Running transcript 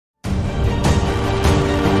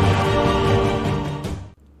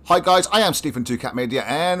Hi guys, I am Stephen 2Cat Media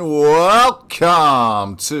and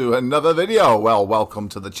welcome to another video. Well, welcome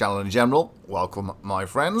to the channel in general. Welcome my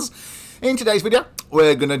friends. In today's video,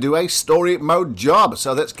 we're going to do a story mode job.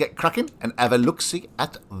 So let's get cracking and have a look-see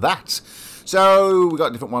at that. So we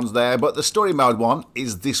got different ones there, but the story mode one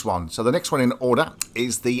is this one. So the next one in order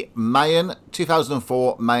is the Mayen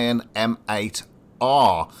 2004 Mayen M8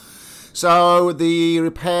 R. So the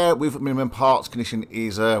repair with minimum parts condition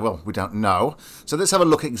is, well, we don't know. So let's have a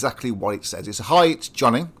look at exactly what it says. It's, hi, it's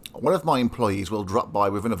Johnny. One of my employees will drop by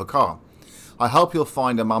with another car. I hope you'll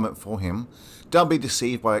find a moment for him. Don't be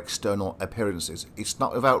deceived by external appearances. It's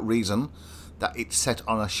not without reason that it's set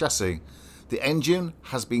on a chassis. The engine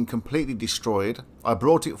has been completely destroyed. I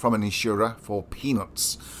brought it from an insurer for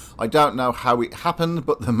peanuts. I don't know how it happened,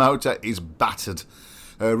 but the motor is battered.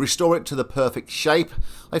 Restore it to the perfect shape.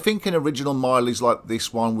 I think an original mileage like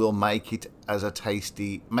this one will make it a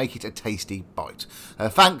tasty bite.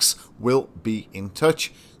 Thanks, we'll be in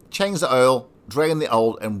touch. Change the oil, drain the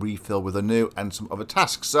old and refill with a new and some other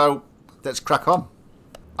tasks. So let's crack on.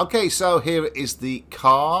 Okay, so here is the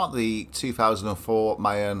car, the 2004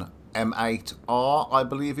 Mayen M8 R, I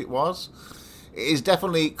believe it was. It is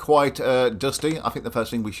definitely quite dusty. I think the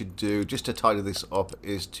first thing we should do just to tidy this up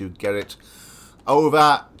is to get it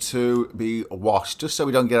over to be washed, just so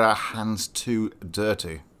we don't get our hands too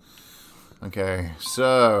dirty. Okay,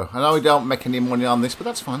 so I know we don't make any money on this, but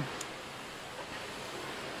that's fine.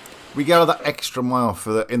 We go that extra mile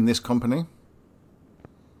for in this company.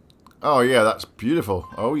 Oh yeah, that's beautiful.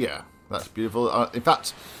 Oh yeah, that's beautiful. In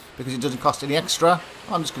fact, because it doesn't cost any extra,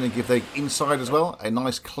 I'm just going to give the inside as well a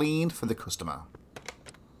nice clean for the customer.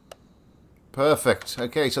 Perfect.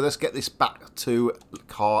 Okay, so let's get this back to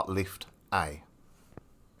car lift A.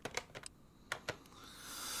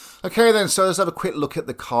 Okay then, so let's have a quick look at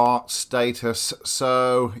the car status.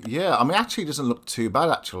 So, yeah, I mean, actually it doesn't look too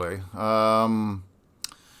bad, actually.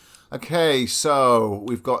 Okay, so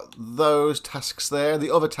we've got those tasks there.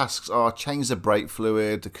 The other tasks are change the brake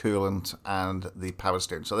fluid, the coolant, and the power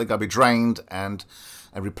steering. So they're going to be drained and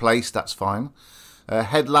replaced, that's fine.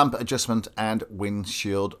 Headlamp adjustment and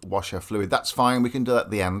windshield washer fluid, that's fine. We can do that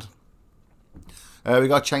at the end. We've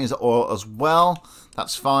got to change the oil as well.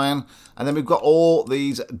 That's fine. And then we've got all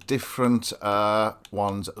these different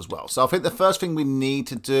ones as well. So I think the first thing we need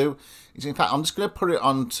to do is, in fact, I'm just going to put it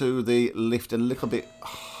onto the lift a little bit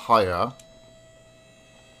higher.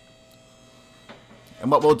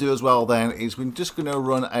 And what we'll do as well then is we're just going to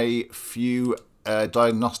run a few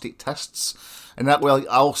diagnostic tests. And that will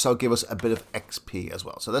also give us a bit of XP as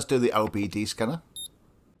well. So let's do the OBD scanner.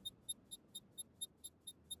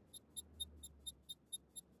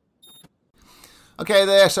 Okay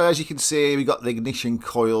there, so as you can see, we got the ignition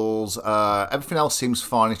coils. Everything else seems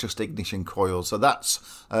fine, it's just the ignition coils. So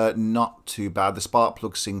that's not too bad. The spark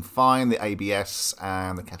plugs seem fine, the ABS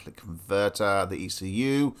and the catalytic converter, the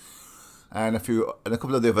ECU, and a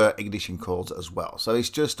couple of the other ignition coils as well. So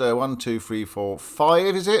it's just 1, 2, 3, 4,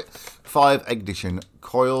 5, is it? 5 ignition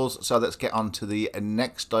coils. So let's get on to the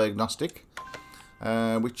next diagnostic,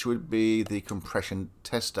 which would be the compression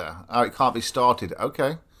tester. Oh, it can't be started.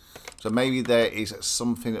 Okay. So maybe there is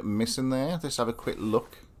something missing there. Let's have a quick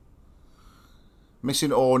look.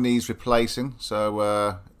 Missing or needs replacing.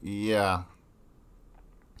 So, yeah.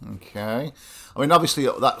 Okay. I mean, obviously,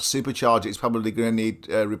 that supercharger is probably going to need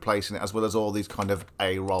replacing it, as well as all these kind of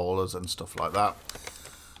A rollers and stuff like that.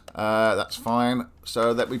 That's fine.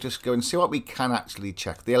 So let me just go and see what we can actually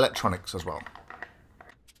check. The electronics as well.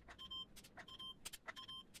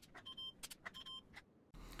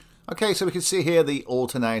 Okay, so we can see here the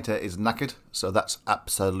alternator is knackered, so that's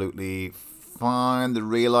absolutely fine. The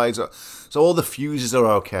realizer, so all the fuses are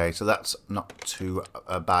okay, so that's not too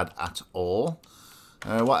bad at all.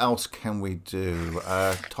 What else can we do?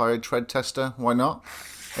 Tire tread tester, why not?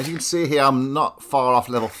 As you can see here, I'm not far off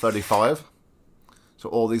level 35, so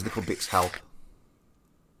all these little bits help.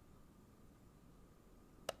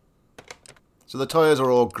 So the tires are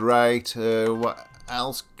all great. What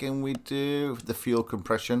else can we do? The fuel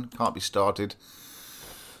compression can't be started.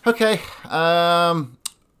 Okay,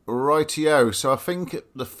 rightio. So I think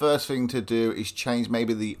the first thing to do is change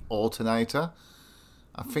maybe the alternator.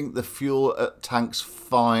 I think the fuel tank's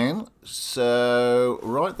fine. So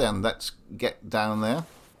right then, let's get down there.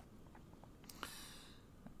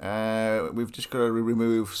 We've just got to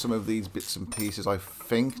remove some of these bits and pieces, I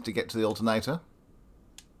think, to get to the alternator.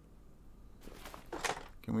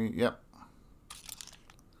 Can we? Yep.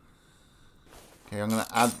 Okay, I'm going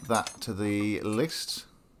to add that to the list.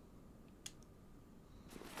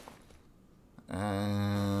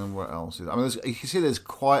 And what else is? I mean, you can see there's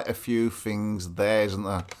quite a few things there, isn't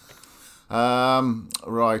there?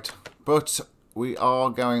 Right, but we are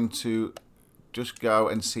going to just go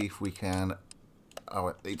and see if we can...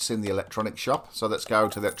 Oh, it's in the electronic shop, so let's go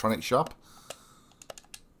to the electronic shop.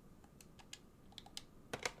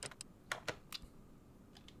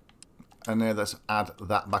 And now let's add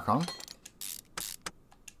that back on.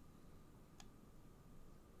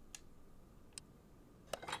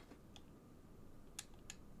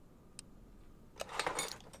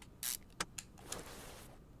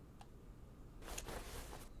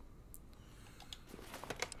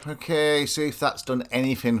 Okay, see if that's done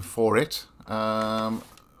anything for it.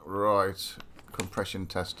 Right, compression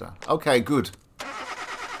tester. Okay, good.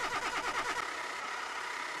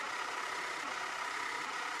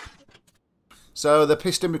 So the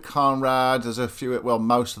piston with Conrad, there's a few, well,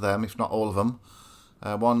 most of them, if not all of them.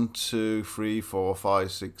 1, 2, 3, 4,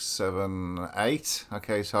 5, 6, 7, 8.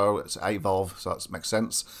 Okay, so it's 8 valve, so that makes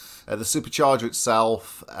sense. The supercharger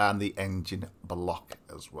itself and the engine block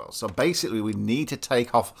as well. So basically, we need to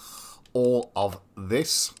take off all of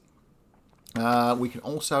this. We can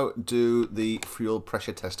also do the fuel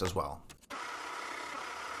pressure test as well.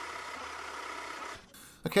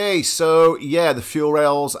 Okay, so yeah, the fuel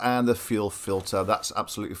rails and the fuel filter, that's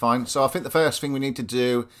absolutely fine. So I think the first thing we need to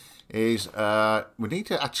do is we need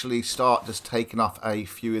to actually start just taking off a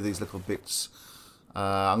few of these little bits.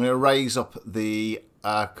 I'm going to raise up the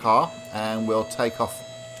car and we'll take off,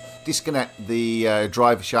 disconnect the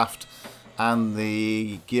driver shaft and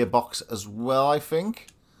the gearbox as well, I think.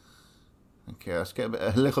 Okay, let's get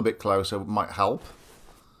a little bit closer, it might help.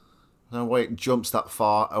 No way it jumps that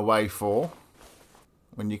far away for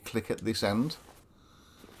when you click at this end.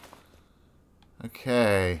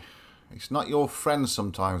 Okay, it's not your friend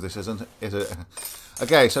sometimes, this isn't, is it?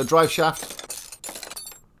 Okay, so drive shaft.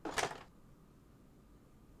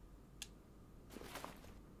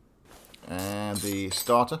 And the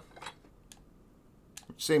starter.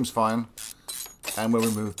 Which seems fine. And we'll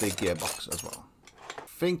remove the gearbox as well. I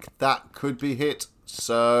think that could be hit.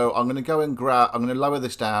 So I'm going to go and grab, I'm going to lower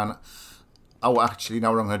this down. Oh, actually,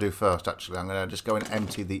 know what I'm going to do first, actually. I'm going to just go and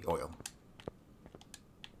empty the oil.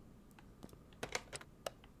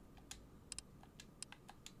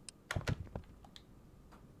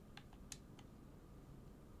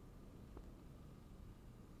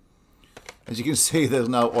 As you can see, there's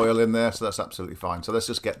no oil in there, so that's absolutely fine. So let's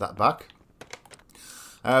just get that back.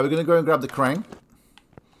 We're going to go and grab the crane.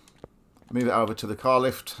 Move it over to the car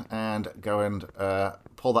lift and go and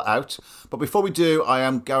pull that out. But before we do, I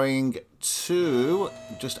am going to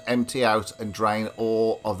just empty out and drain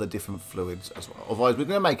all of the different fluids as well. Otherwise, we're going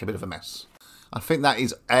to make a bit of a mess. I think that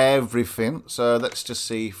is everything. So let's just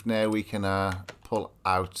see if now we can pull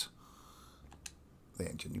out the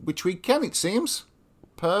engine, which we can, it seems.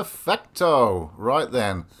 Perfecto. Right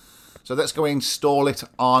then. So let's go install it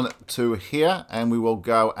onto here and we will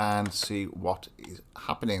go and see what is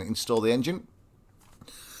happening. Install the engine.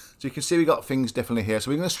 So you can see we got things definitely here.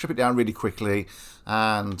 So we're going to strip it down really quickly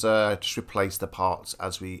and just replace the parts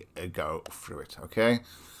as we go through it. Okay. I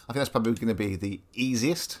think that's probably going to be the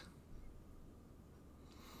easiest.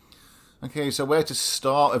 Okay, so where to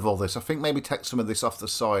start with all this? I think maybe take some of this off the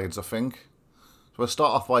sides, I think. So we'll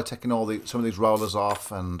start off by taking all some of these rollers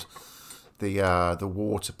off and the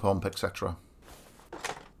water pump, etc.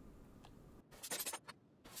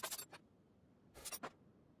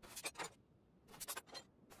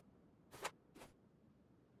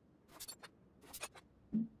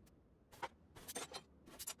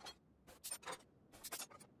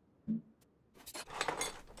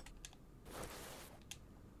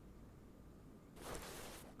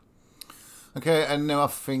 Okay, and now I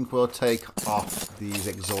think we'll take off these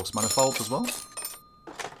exhaust manifolds as well.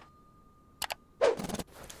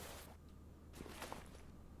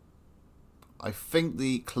 I think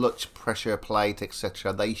the clutch pressure plate,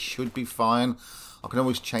 etc., they should be fine. I can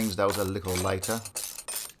always change those a little later.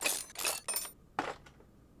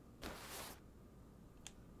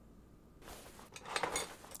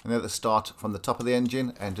 And then let's start from the top of the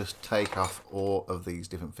engine and just take off all of these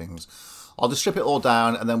different things. I'll just strip it all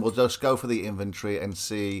down and then we'll just go for the inventory and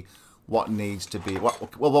see what needs to be,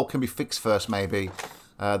 what can be fixed first maybe,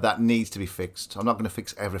 that needs to be fixed. I'm not going to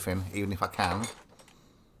fix everything, even if I can.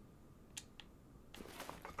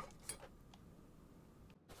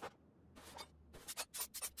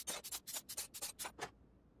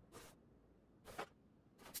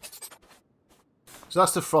 So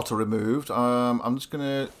that's the throttle removed. I'm just going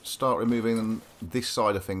to start removing this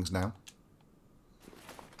side of things now.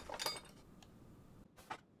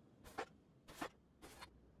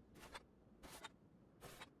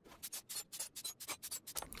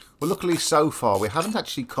 Well, luckily so far we haven't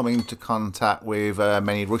actually come into contact with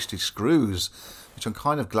many rusty screws, which I'm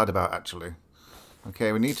kind of glad about actually.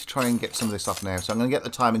 Okay, we need to try and get some of this off now. So I'm going to get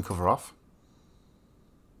the timing cover off.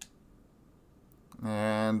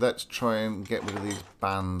 And let's try and get rid of these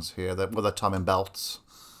bands here, the timing belts.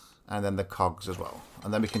 And then the cogs as well.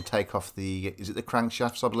 And then we can take off the, is it the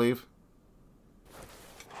crankshafts, I believe?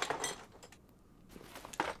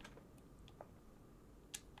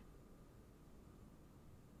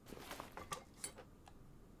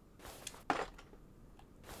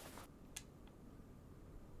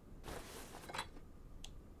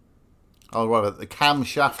 Oh, right, the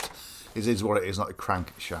camshaft is what it is, not the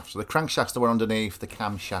crankshaft. So the crankshaft's the one underneath, the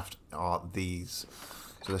camshaft are these.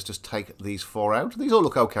 So let's just take these 4 out. These all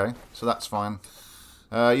look okay, so that's fine.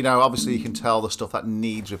 You know, obviously you can tell the stuff that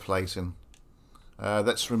needs replacing.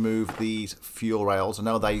 Let's remove these fuel rails. I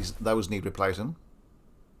know those need replacing.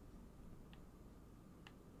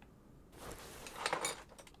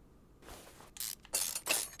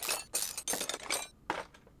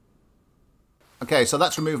 Okay, so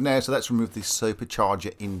that's removed now. So let's remove the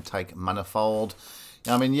supercharger intake manifold.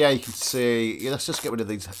 I mean, yeah, you can see. Yeah, let's just get rid of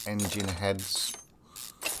these engine heads.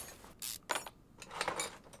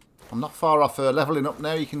 I'm not far off leveling up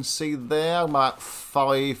now. You can see there I'm about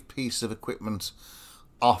 5 pieces of equipment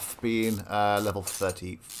off being level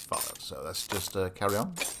 35. So let's just carry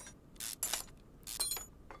on.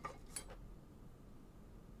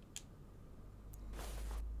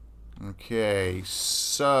 Okay,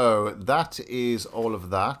 so that is all of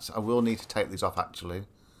that. I will need to take these off actually.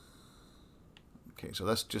 Okay, so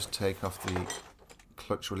let's just take off the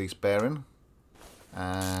clutch release bearing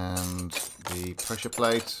and the pressure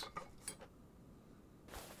plate,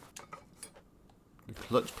 the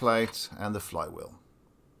clutch plate and the flywheel.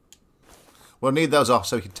 We'll need those off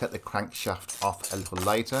so we can take the crankshaft off a little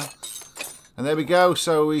later. And there we go,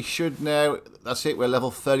 so we should now, that's it, we're level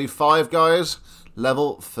 35 guys.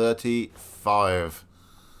 Level 35.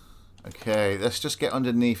 Okay, let's just get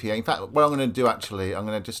underneath here. In fact, what I'm going to do actually, I'm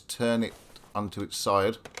going to just turn it onto its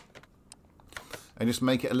side and just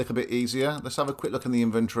make it a little bit easier. Let's have a quick look in the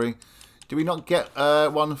inventory. Do we not get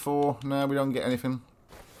one for... No, we don't get anything.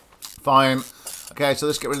 Fine. Okay, so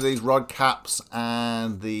let's get rid of these rod caps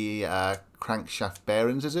and the crankshaft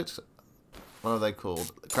bearings, is it? What are they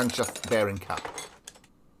called? Crankshaft bearing cap.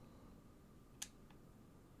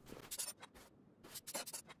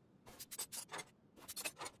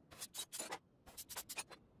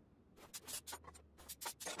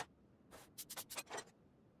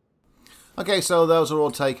 Okay, so those are all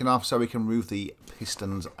taken off, so we can remove the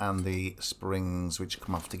pistons and the springs, which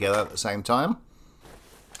come off together at the same time.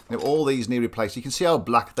 Now, all these need replaced. You can see how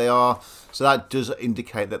black they are, so that does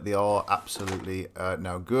indicate that they are absolutely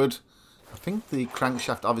no good. I think the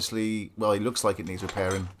crankshaft, obviously, well, it looks like it needs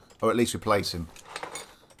repairing, or at least replacing.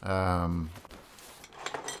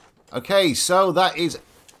 Okay, so that is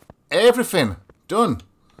everything done.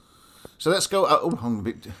 So let's go, oh, I'm a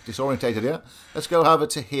bit disorientated here. Let's go over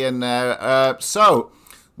to here now. So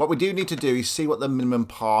what we do need to do is see what the minimum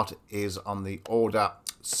part is on the order.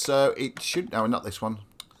 So it should, no, not this one.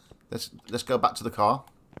 Let's go back to the car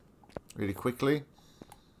really quickly.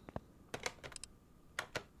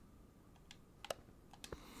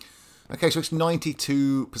 Okay, so it's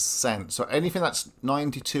 92%. So anything that's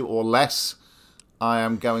 92 or less, I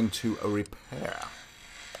am going to repair.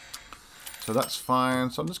 So that's fine.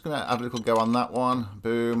 So I'm just going to have a little go on that one.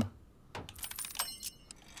 Boom.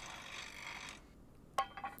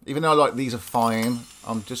 Even though like these are fine,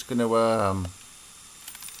 I'm just going to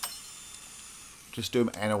just do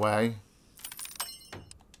them anyway.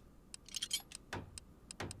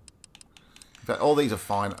 In fact, all these are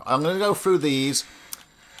fine. I'm going to go through these.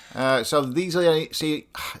 So these are, see,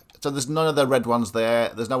 so there's none of the red ones there.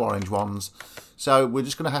 There's no orange ones. So we're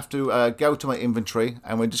just going to have to go to my inventory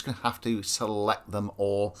and we're just going to have to select them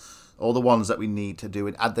all the ones that we need to do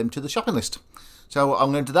and add them to the shopping list. So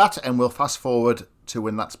I'm going to do that and we'll fast forward to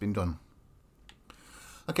when that's been done.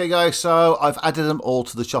 Okay guys, so I've added them all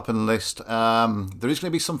to the shopping list. There is going to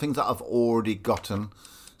be some things that I've already gotten.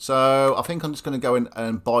 So I think I'm just going to go in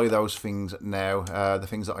and buy those things now, the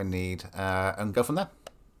things that I need, and go from there.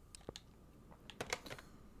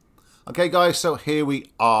 Okay guys, so here we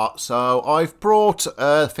are. So I've brought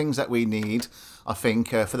things that we need, I think,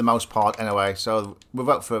 for the most part anyway. So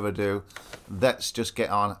without further ado, let's just get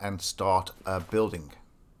on and start building.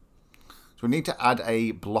 So we need to add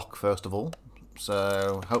a block first of all.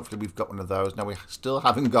 So hopefully we've got one of those. Now we still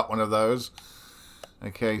haven't got one of those.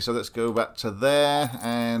 Okay, so let's go back to there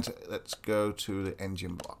and let's go to the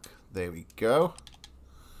engine block. There we go.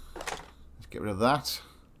 Let's get rid of that.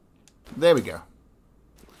 There we go.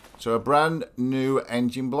 So a brand new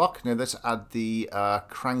engine block. Now let's add the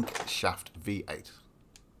crankshaft V8.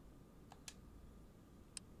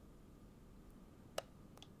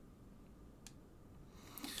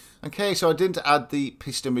 Okay, so I didn't add the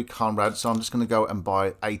piston with Conrad, so I'm just going to go and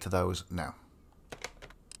buy 8 of those now.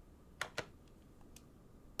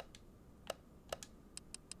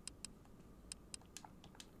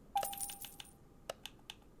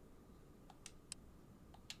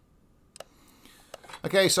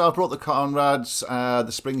 Okay, so I've brought the Conrads.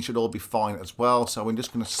 The springs should all be fine as well, so we're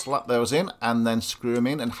just going to slap those in and then screw them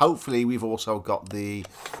in, and hopefully we've also got the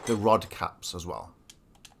rod caps as well.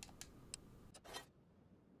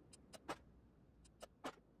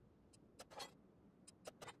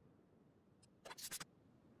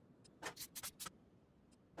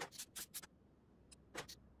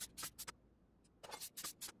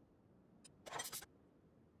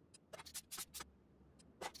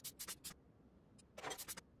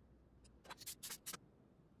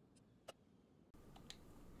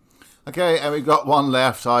 Okay, and we've got one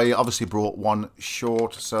left. I obviously brought one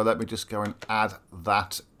short, so let me just go and add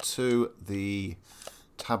that to the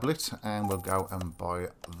tablet, and we'll go and buy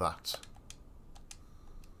that.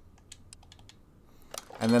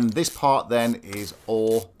 And then this part then is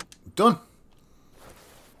all done.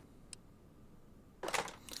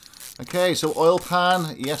 Okay, so oil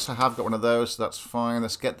pan. Yes, I have got one of those, so that's fine.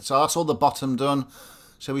 Let's get this. So that's all the bottom done.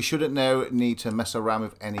 So we shouldn't now need to mess around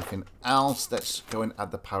with anything else. Let's go and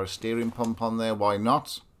add the power steering pump on there. Why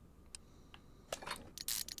not?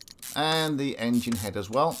 And the engine head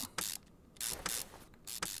as well.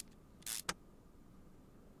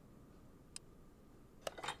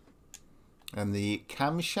 And the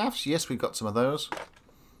camshafts. Yes, we've got some of those.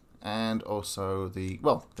 And also the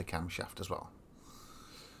camshaft as well.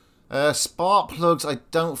 Spark plugs, I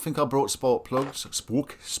don't think I brought spark plugs,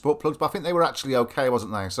 but I think they were actually okay,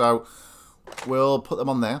 wasn't they? So we'll put them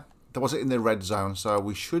on there. There wasn't in the red zone, so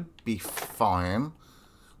we should be fine.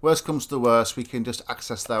 Worst comes to worst, we can just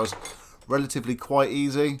access those relatively quite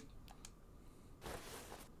easy.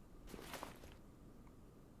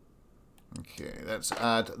 Okay, let's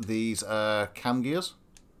add these cam gears.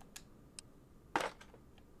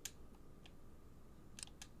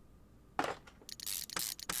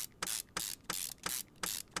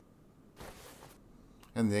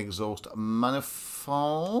 And the exhaust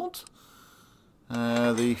manifold,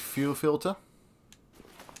 the fuel filter.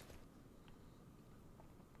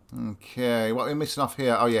 Okay, what are we missing off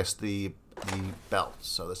here? Oh yes, the belt.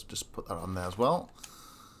 So let's just put that on there as well.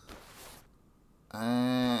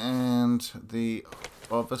 And the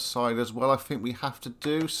other side as well, I think we have to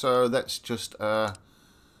do. So let's just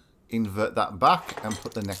invert that back and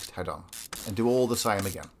put the next head on. And do all the same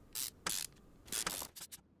again.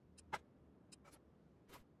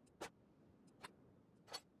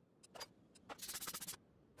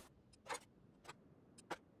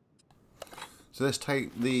 So let's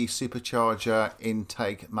take the supercharger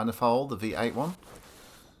intake manifold, the V8 one,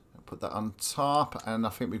 and put that on top, and I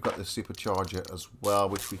think we've got the supercharger as well,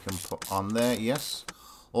 which we can put on there, yes.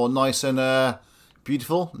 All nice and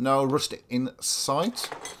beautiful, no rust in sight.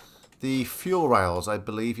 The fuel rails, I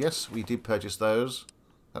believe, yes, we did purchase those.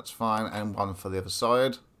 That's fine, and one for the other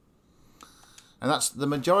side. And that's the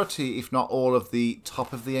majority, if not all, of the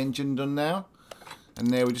top of the engine done now. And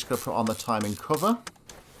now we're just going to put on the timing cover.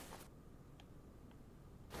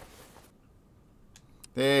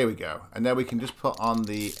 There we go. And now we can just put on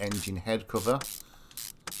the engine head cover.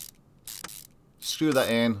 Screw that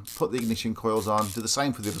in, put the ignition coils on, do the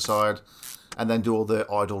same for the other side, and then do all the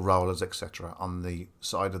idle rollers, etc. on the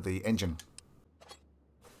side of the engine.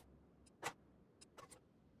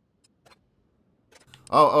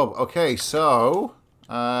 Oh, okay, so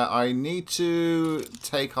I need to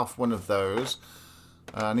take off one of those.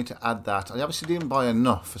 I need to add that. I obviously didn't buy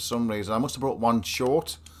enough for some reason. I must have brought one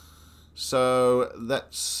short. So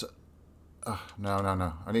let's...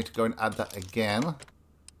 no. I need to go and add that again.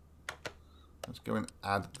 Let's go and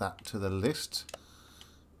add that to the list.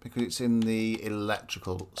 Because it's in the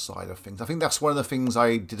electrical side of things. I think that's one of the things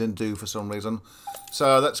I didn't do for some reason.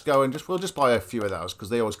 So let's go and we'll just buy a few of those. Because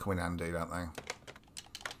they always come in handy, don't they?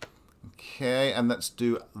 Okay, and let's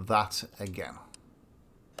do that again.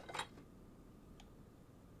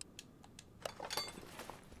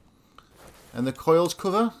 And the coils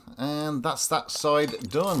cover, and that's that side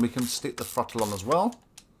done. We can stick the throttle on as well.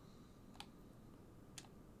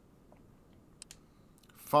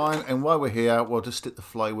 Fine, and while we're here, we'll just stick the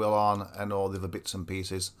flywheel on and all the other bits and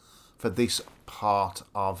pieces for this part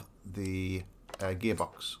of the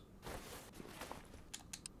gearbox.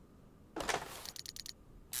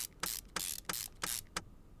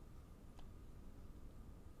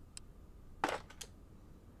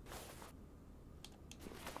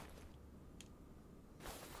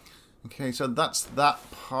 Okay, so that's that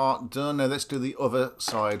part done. Now let's do the other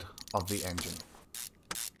side of the engine.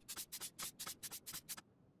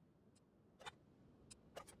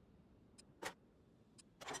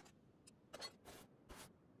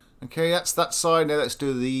 Okay, that's that side. Now let's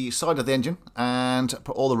do the side of the engine and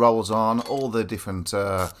put all the rolls on, all the different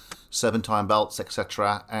serpentine belts,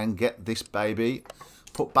 etc., and get this baby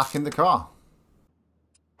put back in the car.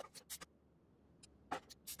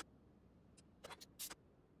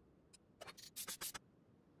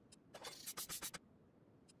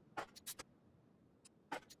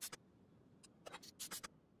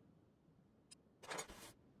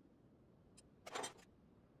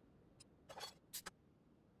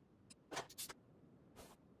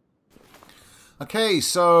 Okay,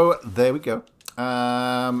 so there we go.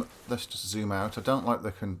 Let's just zoom out. I don't like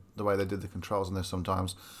the way they did the controls on this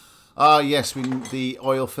sometimes. Yes, the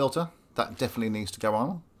oil filter. That definitely needs to go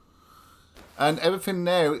on. And everything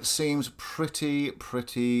now, it seems pretty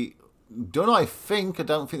done, I think. I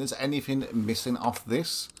don't think there's anything missing off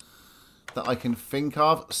this that I can think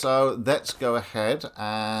of. So let's go ahead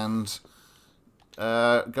and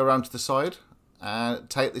go around to the side and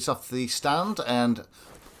take this off the stand and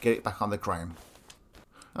get it back on the crane.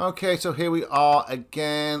 Okay, so here we are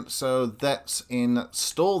again. So let's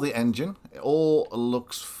install the engine. It all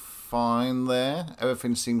looks fine there.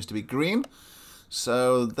 Everything seems to be green.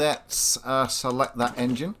 So let's select that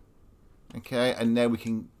engine. Okay, and now we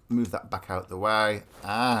can move that back out the way.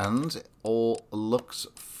 And it all looks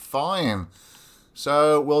fine.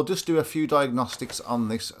 So we'll just do a few diagnostics on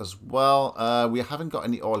this as well. We haven't got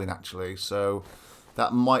any oil in actually, so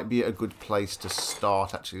that might be a good place to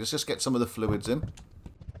start actually. Let's just get some of the fluids in.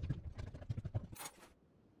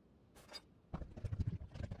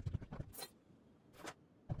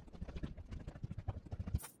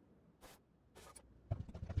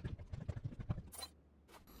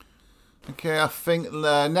 Okay, I think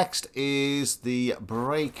next is the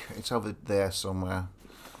brake. It's over there somewhere.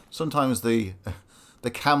 Sometimes the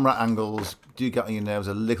camera angles do get on your nerves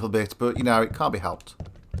a little bit, but you know, it can't be helped.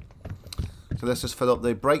 So let's just fill up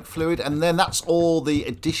the brake fluid, and then that's all the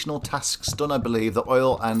additional tasks done, I believe. The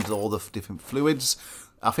oil and all the different fluids.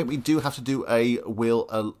 I think we do have to do a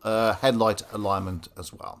wheel headlight alignment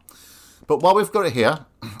as well. But while we've got it here,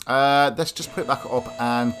 let's just put it back up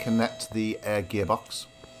and connect the gearbox.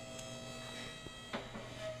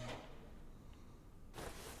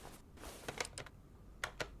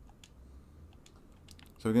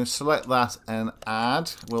 So we're going to select that and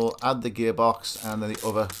add. We'll add the gearbox and then the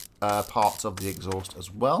other parts of the exhaust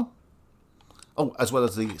as well. Oh, as well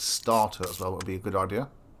as the starter as well would be a good idea.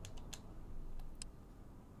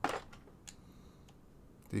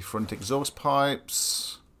 The front exhaust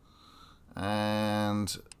pipes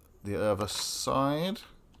and the other side.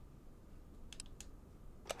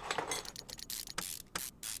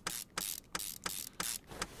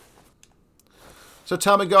 So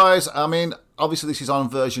tell me guys, I mean, obviously this is on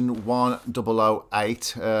version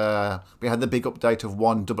 1008. We had the big update of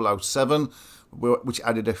 1007, which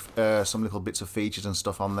added some little bits of features and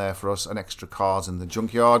stuff on there for us and extra cars in the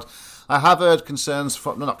junkyard. I have heard concerns,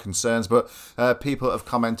 from, no, not concerns, but people have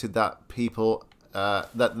commented that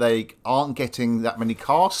that they aren't getting that many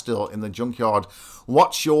cars still in the junkyard.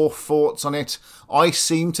 What's your thoughts on it? I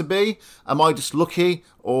seem to be. Am I just lucky,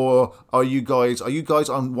 or are you guys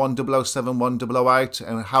on 1007, 1008,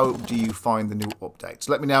 and how do you find the new updates?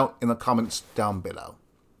 Let me know in the comments down below.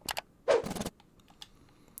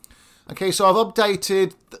 Okay, so I've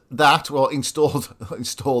updated that, well, installed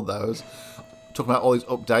those. Talking about all these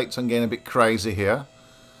updates, I'm getting a bit crazy here.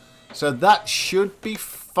 So that should be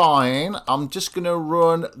fine. I'm just going to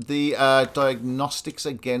run the diagnostics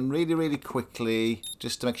again really quickly,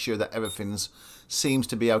 just to make sure that everything seems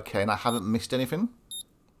to be okay and I haven't missed anything.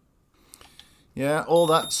 Yeah, all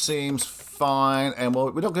that seems fine, and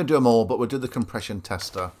we're not going to do them all, but we'll do the compression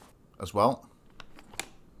tester as well.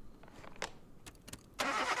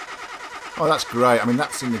 Oh, that's great. I mean,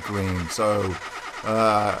 that's in the green, so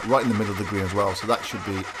right in the middle of the green as well, so that should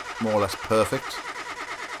be more or less perfect.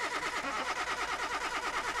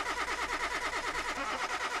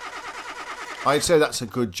 I'd say that's a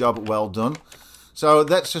good job, well done. So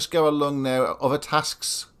let's just go along now. Other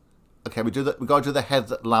tasks. Okay, we got to do the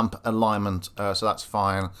headlamp alignment, so that's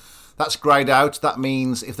fine. That's grayed out. That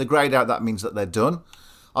means if they're grayed out, that means that they're done.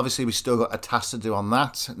 Obviously, we've still got a task to do on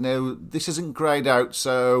that. Now, this isn't grayed out,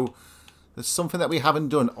 so there's something that we haven't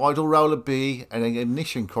done. Idle roller B and an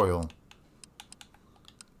ignition coil.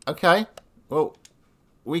 Okay, well,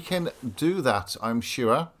 we can do that, I'm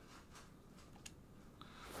sure.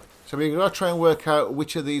 So we've got to try and work out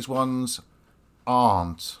which of these ones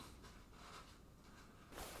aren't.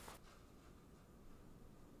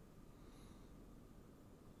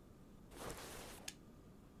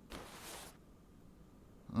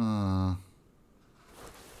 So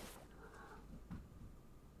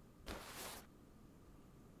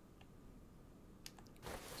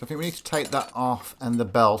I think we need to take that off and the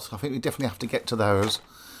belt. I think we definitely have to get to those.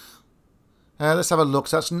 Let's have a look.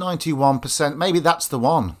 So that's 91%. Maybe that's the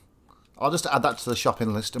one. I'll just add that to the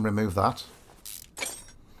shopping list and remove that.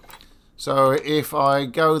 So if I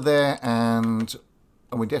go there and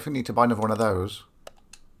we definitely need to buy another one of those.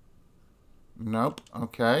 Nope.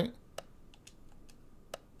 Okay.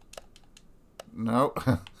 No.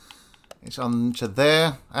 It's on to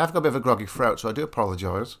there. I have got a bit of a groggy throat, so I do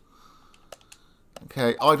apologise.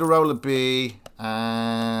 Okay, idle roller B,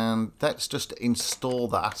 and let's just install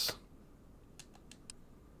that.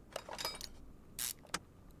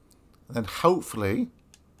 And then hopefully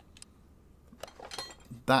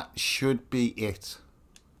that should be it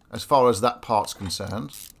as far as that part's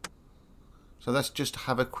concerned. So let's just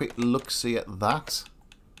have a quick look-see at that.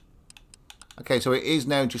 Okay, so it is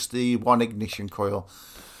now just the one ignition coil.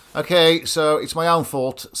 Okay, so it's my own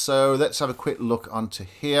fault. So let's have a quick look onto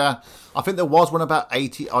here. I think there was one about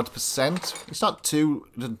 80 odd percent. It's not too,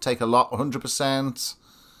 it doesn't take a lot. 100%,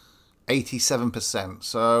 87%.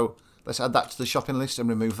 So let's add that to the shopping list and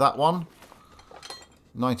remove that one.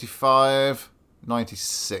 95,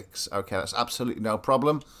 96. Okay, that's absolutely no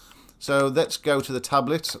problem. So let's go to the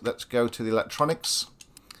tablet. Let's go to the electronics.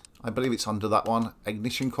 I believe it's under that one.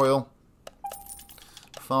 Ignition coil.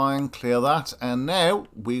 Fine, clear that. And now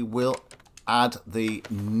we will add the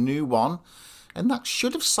new one. And that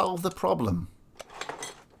should have solved the problem.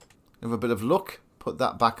 Have a bit of luck. Put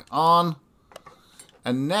that back on.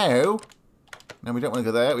 And now we don't want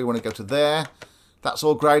to go there. We want to go to there. That's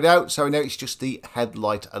all greyed out. So now it's just the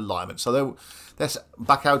headlight alignment. So let's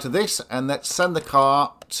back out of this and let's send the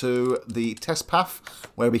car to the test path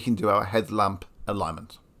where we can do our headlamp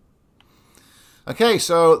alignment. Okay,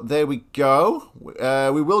 so there we go.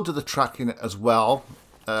 We will do the tracking as well.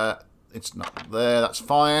 It's not there. That's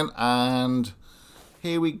fine. And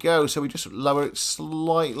here we go. So we just lower it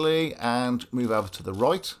slightly and move over to the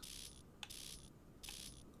right.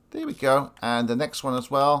 There we go. And the next one as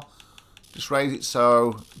well. Just raise it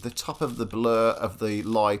so the top of the blur of the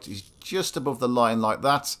light is just above the line like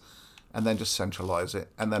that. And then just centralize it.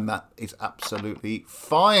 And then that is absolutely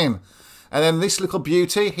fine. And then this little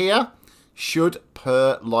beauty here should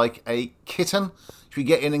purr like a kitten. Should we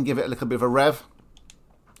get in and give it a little bit of a rev?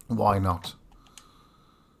 Why not?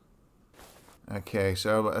 Okay,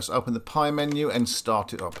 so let's open the pie menu and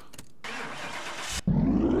start it up.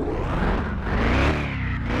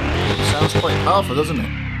 It sounds quite powerful, doesn't it?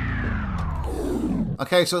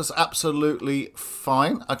 Okay, so it's absolutely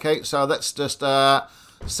fine. Okay, so let's just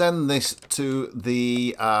send this to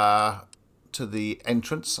the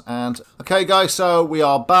entrance. And okay, guys, so we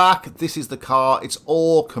are back. This is the car. It's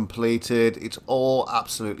all completed. It's all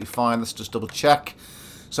absolutely fine. Let's just double check.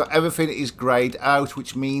 So everything is grayed out,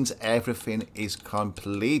 which means everything is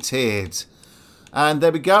completed. And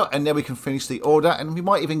there we go. And then we can finish the order. And we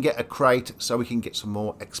might even get a crate so we can get some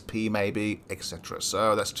more XP maybe, etc.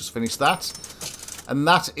 So let's just finish that. And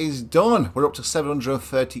that is done. We're up to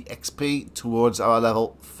 730 XP towards our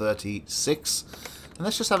level 36. And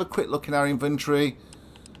let's just have a quick look in our inventory.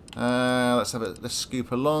 Let's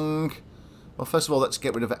scoop along. Well, first of all, let's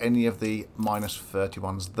get rid of any of the minus 30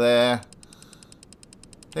 ones there.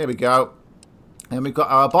 There we go. And we've got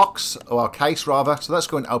our box, or our case rather. So let's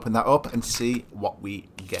go and open that up and see what we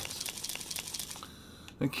get.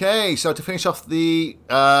 Okay, so to finish off the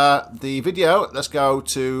video, let's go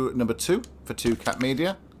to number 2 for 2 Cat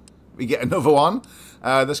Media. We get another one.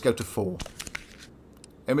 Let's go to 4.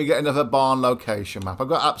 And we get another barn location map. I've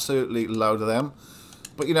got absolutely loads of them.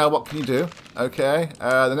 But you know, what can you do? Okay,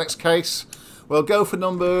 the next case, we'll go for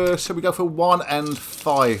number, so we go for 1 and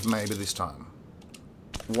 5 maybe this time.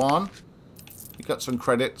 1, we got some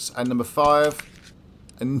credits, and number 5,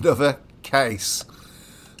 another case.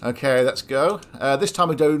 Okay, let's go. This time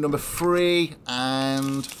we do number 3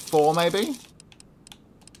 and 4 maybe.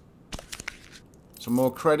 Some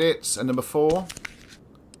more credits, and number 4,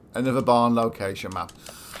 another barn location map.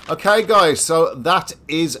 Okay, guys, so that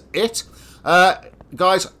is it.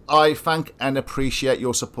 Guys, I thank and appreciate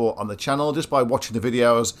your support on the channel just by watching the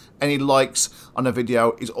videos. Any likes on a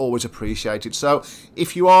video is always appreciated. So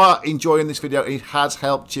if you are enjoying this video, it has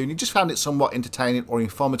helped you, and you just found it somewhat entertaining or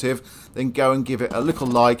informative, then go and give it a little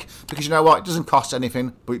like, because you know what, it doesn't cost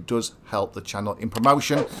anything, but it does help the channel in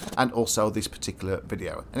promotion and also this particular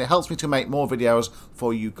video. And it helps me to make more videos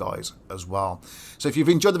for you guys as well. So if you've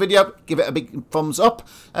enjoyed the video, give it a big thumbs up.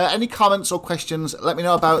 Any comments or questions, let me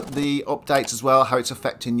know about the updates as well, how it's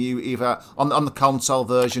affecting you either on the console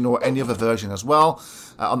version or any other version as well,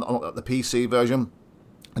 on the PC version.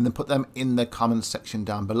 and then put them in the comments section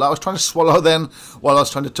down below. I was trying to swallow then while I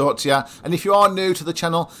was trying to talk to you. And if you are new to the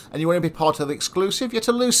channel and you want to be part of the exclusive yet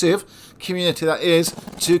elusive community that is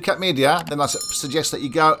 2Cat Media, then I suggest that you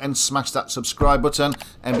go and smash that subscribe button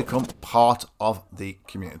and become part of the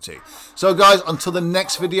community. So guys, until the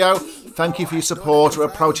next video, thank you for your support. We're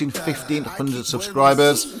approaching 1,500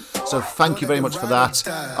 subscribers, so thank you very much for that.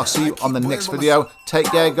 I'll see you on the next video. Take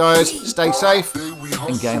care guys, stay safe,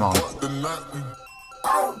 and game on.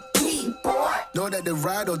 Know that they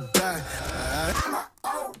ride or die.